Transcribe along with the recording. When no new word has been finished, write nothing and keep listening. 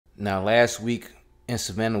Now, last week in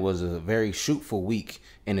Savannah was a very shootful week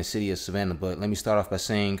in the city of Savannah, but let me start off by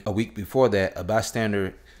saying a week before that, a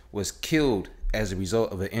bystander was killed as a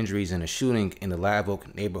result of the injuries in a shooting in the Live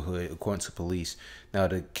Oak neighborhood, according to police. Now,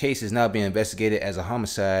 the case is now being investigated as a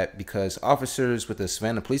homicide because officers with the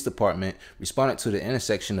Savannah Police Department responded to the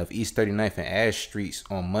intersection of East 39th and Ash Streets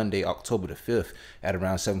on Monday, October the 5th at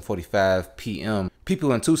around 7:45 p.m.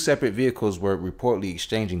 People in two separate vehicles were reportedly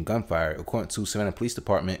exchanging gunfire. According to Savannah Police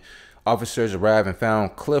Department, officers arrived and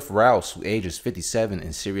found Cliff Rouse, who ages 57,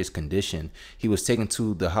 in serious condition. He was taken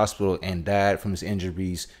to the hospital and died from his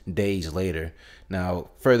injuries days later. Now,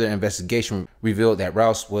 further investigation revealed that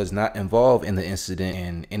Rouse was not involved in the incident,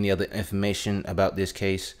 and any other information about this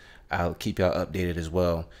case, I'll keep y'all updated as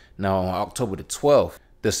well. Now, on October the 12th,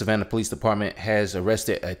 the Savannah Police Department has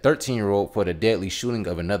arrested a 13-year-old for the deadly shooting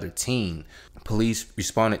of another teen. Police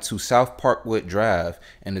responded to South Parkwood Drive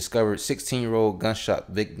and discovered 16-year-old gunshot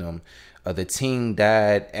victim. The teen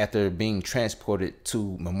died after being transported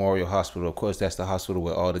to Memorial Hospital. Of course, that's the hospital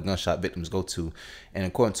where all the gunshot victims go to. And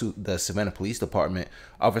according to the Savannah Police Department,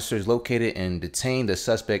 officers located and detained the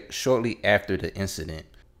suspect shortly after the incident.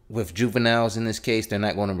 With juveniles in this case, they're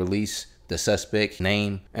not going to release the suspect's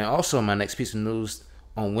name. And also, my next piece of news,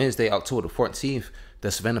 on Wednesday, October the 14th,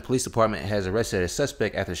 the Savannah Police Department has arrested a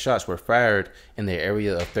suspect after shots were fired in the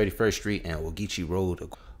area of 31st Street and Ogeechee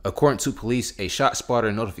Road. According to police, a shot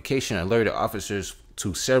spotter notification alerted officers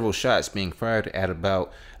to several shots being fired at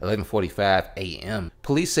about 11:45 a.m.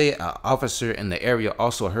 Police say an officer in the area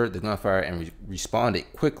also heard the gunfire and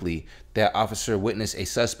responded quickly. That officer witnessed a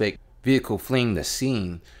suspect vehicle fleeing the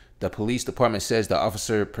scene. The police department says the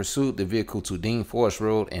officer pursued the vehicle to Dean Forest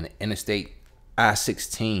Road and Interstate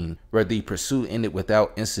I-16, where the pursuit ended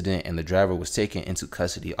without incident and the driver was taken into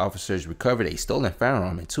custody. Officers recovered a stolen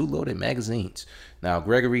firearm and 2 loaded magazines. Now,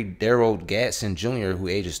 Gregory Darrell Gadsden Jr., who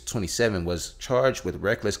ages 27, was charged with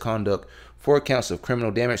reckless conduct, 4 counts of criminal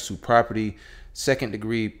damage to property,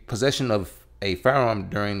 second-degree possession of a firearm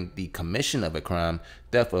during the commission of a crime,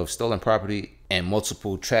 theft of stolen property, and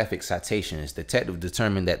multiple traffic citations. Detectives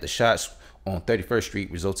determined that the shots on 31st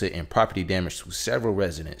Street resulted in property damage to several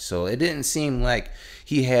residents. So it didn't seem like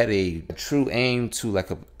he had a true aim to like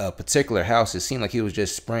a particular house. It seemed like he was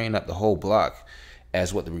just spraying up the whole block,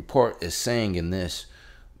 as what the report is saying in this.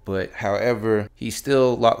 But however, he's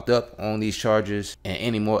still locked up on these charges, and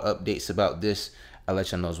any more updates about this, I'll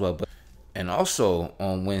let y'all know as well. And also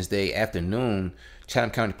on Wednesday afternoon, Chatham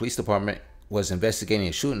County Police Department was investigating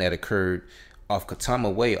a shooting that occurred off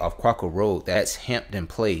Katama Way off Crocker Road. That's Hampton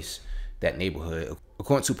Place, that neighborhood.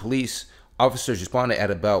 According to police, officers responded at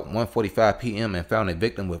about 1:45 p.m. and found a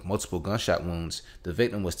victim with multiple gunshot wounds. The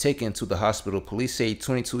victim was taken to the hospital. Police say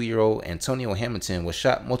 22-year-old Antonio Hamilton was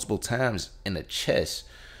shot multiple times in the chest.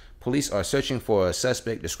 Police are searching for a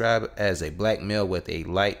suspect described as a black male with a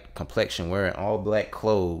light complexion, wearing all black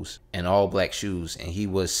clothes and all black shoes, and he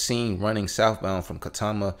was seen running southbound from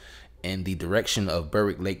Katama in the direction of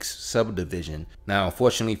Berwick Lakes subdivision. Now,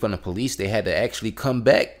 unfortunately for the police, they had to actually come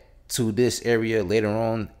back to this area later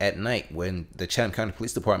on at night when the Chatham County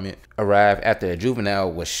Police Department arrived after a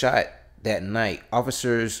juvenile was shot that night.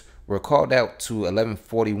 Officers were called out to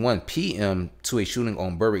 11:41 p.m. to a shooting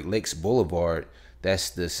on Berwick Lakes Boulevard,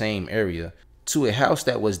 that's the same area, to a house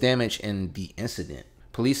that was damaged in the incident.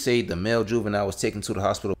 Police say the male juvenile was taken to the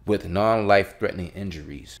hospital with non-life-threatening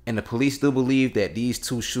injuries. And the police do believe that these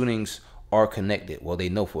 2 shootings are connected. Well, they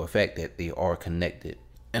know for a fact that they are connected.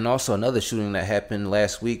 And also another shooting that happened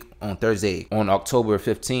last week on Thursday, on October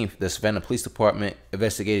 15th, the Savannah Police Department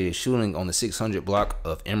investigated a shooting on the 600 block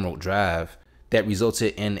of Emerald Drive that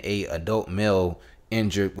resulted in an adult male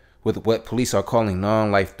injured with what police are calling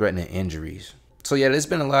non-life-threatening injuries. So yeah, there's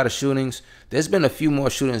been a lot of shootings. There's been a few more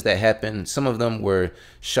shootings that happened. Some of them were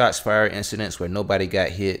shots fired incidents where nobody got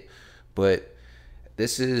hit, but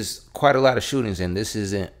this is quite a lot of shootings, and this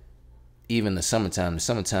isn't even the summertime. The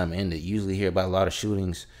summertime ended. You usually hear about a lot of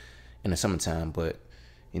shootings in the summertime, but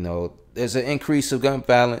you know, there's an increase of gun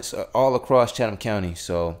violence all across Chatham County.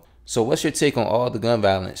 So what's your take on all the gun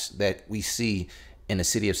violence that we see in the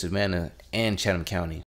city of Savannah and Chatham County?